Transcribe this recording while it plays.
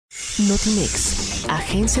NTX,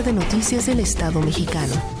 Agencia de Noticias del Estado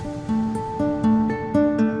Mexicano.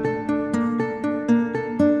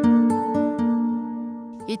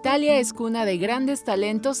 Italia es cuna de grandes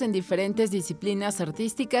talentos en diferentes disciplinas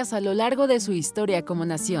artísticas a lo largo de su historia como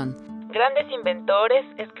nación. Grandes inventores,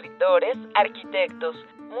 escritores, arquitectos,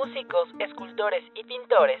 músicos, escultores y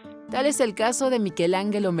pintores. Tal es el caso de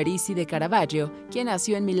Michelangelo Merisi de Caravaggio, quien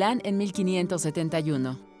nació en Milán en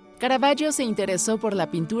 1571. Caravaggio se interesó por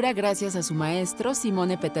la pintura gracias a su maestro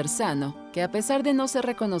Simone Petersano, que a pesar de no ser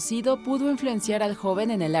reconocido, pudo influenciar al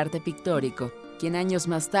joven en el arte pictórico, quien años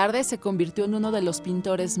más tarde se convirtió en uno de los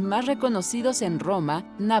pintores más reconocidos en Roma,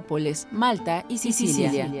 Nápoles, Malta y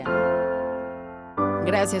Sicilia.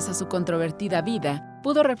 Gracias a su controvertida vida,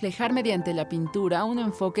 pudo reflejar mediante la pintura un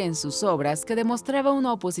enfoque en sus obras que demostraba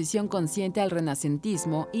una oposición consciente al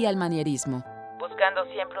renacentismo y al manierismo, buscando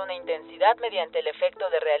siempre una intensidad mediante el efecto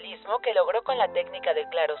de realismo que logró con la técnica del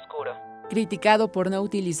claroscuro. Criticado por no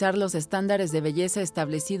utilizar los estándares de belleza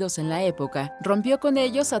establecidos en la época, rompió con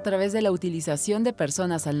ellos a través de la utilización de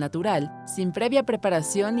personas al natural, sin previa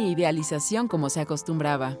preparación ni idealización como se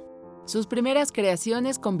acostumbraba. Sus primeras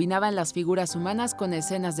creaciones combinaban las figuras humanas con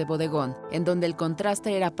escenas de bodegón, en donde el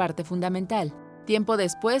contraste era parte fundamental. Tiempo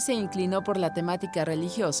después se inclinó por la temática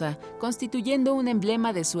religiosa, constituyendo un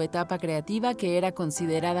emblema de su etapa creativa que era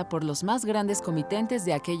considerada por los más grandes comitentes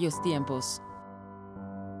de aquellos tiempos.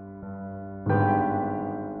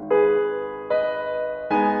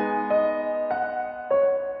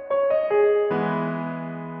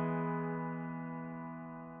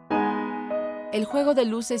 El juego de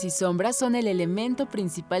luces y sombras son el elemento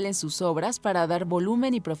principal en sus obras para dar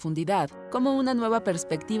volumen y profundidad, como una nueva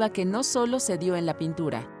perspectiva que no solo se dio en la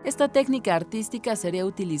pintura. Esta técnica artística sería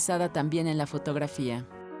utilizada también en la fotografía.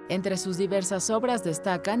 Entre sus diversas obras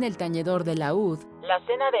destacan El tañedor de laúd, La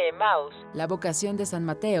cena de Emaús, La vocación de San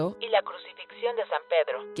Mateo y La crucifixión de San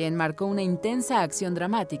Pedro, que enmarcó una intensa acción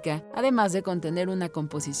dramática, además de contener una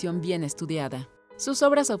composición bien estudiada. Sus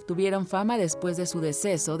obras obtuvieron fama después de su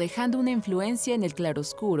deceso, dejando una influencia en el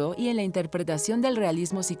claroscuro y en la interpretación del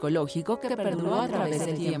realismo psicológico que perduró a través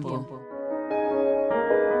del tiempo.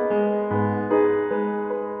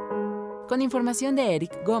 Con información de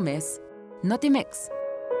Eric Gómez, NTX.